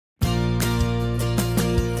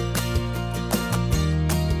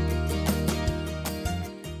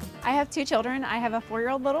have two children. I have a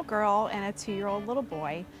 4-year-old little girl and a 2-year-old little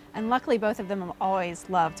boy. And luckily both of them have always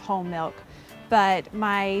loved whole milk. But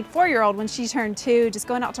my 4-year-old, when she turned 2, just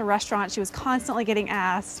going out to restaurants, she was constantly getting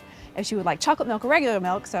asked if she would like chocolate milk or regular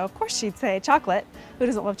milk. So of course she'd say chocolate. Who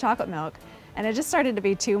doesn't love chocolate milk? And it just started to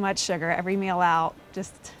be too much sugar. Every meal out,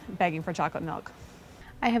 just begging for chocolate milk.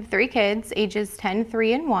 I have 3 kids, ages 10,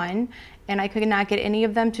 3, and 1, and I could not get any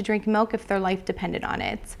of them to drink milk if their life depended on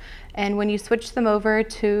it. And when you switch them over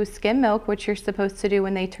to skim milk, which you're supposed to do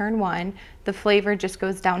when they turn 1, the flavor just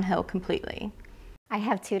goes downhill completely. I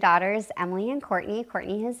have 2 daughters, Emily and Courtney.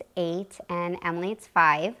 Courtney is 8 and Emily is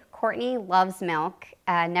 5. Courtney loves milk,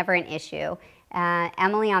 never an issue.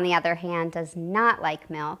 Emily, on the other hand, does not like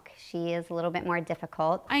milk. She is a little bit more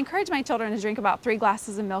difficult. I encourage my children to drink about 3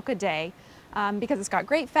 glasses of milk a day. Because it's got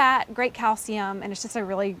great fat, great calcium, and it's just a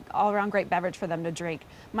really all-around great beverage for them to drink.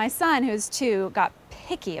 My son, who's 2, got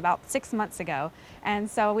picky about 6 months ago,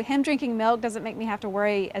 and so him drinking milk doesn't make me have to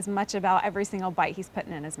worry as much about every single bite he's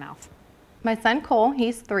putting in his mouth. My son Cole,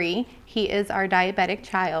 he's 3. He is our diabetic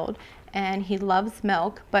child, and he loves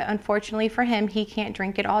milk, but unfortunately for him, he can't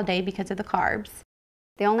drink it all day because of the carbs.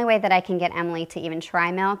 The only way that I can get Emily to even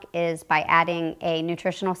try milk is by adding a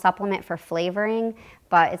nutritional supplement for flavoring,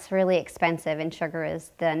 but it's really expensive and sugar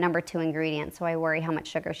is the number 2 ingredient, so I worry how much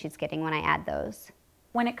sugar she's getting when I add those.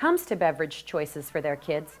 When it comes to beverage choices for their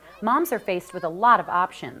kids, moms are faced with a lot of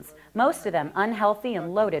options, most of them unhealthy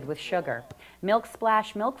and loaded with sugar.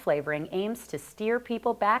 MilkSplash milk flavoring aims to steer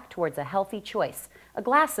people back towards a healthy choice, a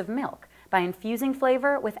glass of milk, by infusing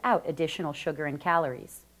flavor without additional sugar and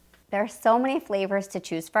calories. There are so many flavors to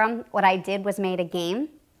choose from. What I did was made a game,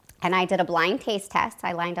 and I did a blind taste test.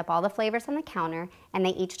 I lined up all the flavors on the counter, and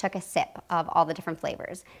they each took a sip of all the different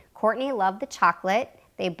flavors. Courtney loved the chocolate.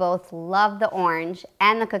 They both loved the orange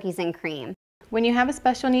and the cookies and cream. When you have a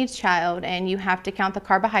special needs child and you have to count the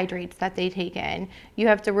carbohydrates that they take in, you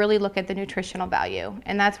have to really look at the nutritional value.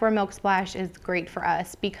 And that's where MilkSplash is great for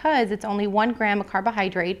us because it's only 1 gram of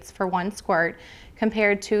carbohydrates for 1 squirt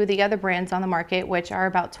compared to the other brands on the market, which are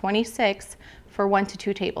about 26 for 1 to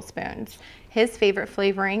 2 tablespoons. His favorite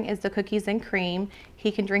flavoring is the cookies and cream.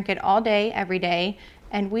 He can drink it all day, every day,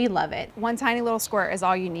 and we love it. 1 tiny little squirt is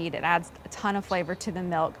all you need. It adds a ton of flavor to the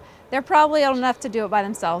milk. They're probably old enough to do it by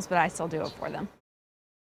themselves, but I still do it for them.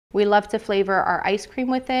 We love to flavor our ice cream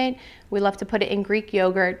with it. We love to put it in Greek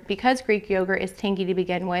yogurt. Because Greek yogurt is tangy to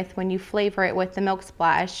begin with, when you flavor it with the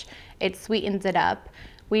MilkSplash, it sweetens it up.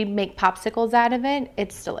 We make popsicles out of it.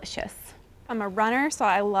 It's delicious. I'm a runner, so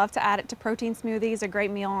I love to add it to protein smoothies, a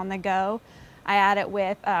great meal on the go. I add it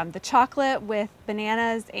with the chocolate with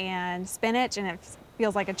bananas and spinach, and it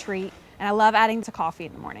feels like a treat. And I love adding to coffee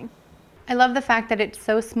in the morning. I love the fact that it's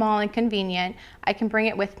so small and convenient. I can bring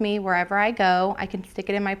it with me wherever I go. I can stick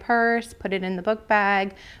it in my purse, put it in the book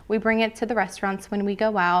bag. We bring it to the restaurants when we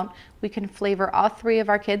go out. We can flavor all 3 of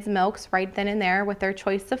our kids' milks right then and there with their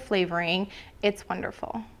choice of flavoring. It's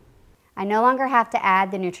wonderful. I no longer have to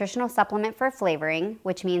add the nutritional supplement for flavoring,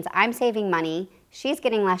 which means I'm saving money, she's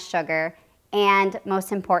getting less sugar, and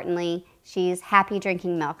most importantly, she's happy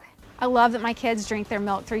drinking milk. I love that my kids drink their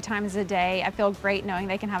milk 3 times a day. I feel great knowing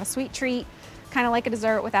they can have a sweet treat, kind of like a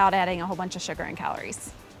dessert without adding a whole bunch of sugar and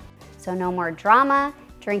calories. So no more drama,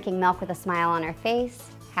 drinking milk with a smile on her face.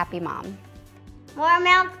 Happy mom. More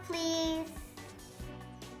milk, please.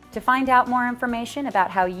 To find out more information about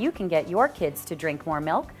how you can get your kids to drink more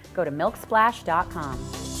milk, go to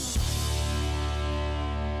milksplash.com.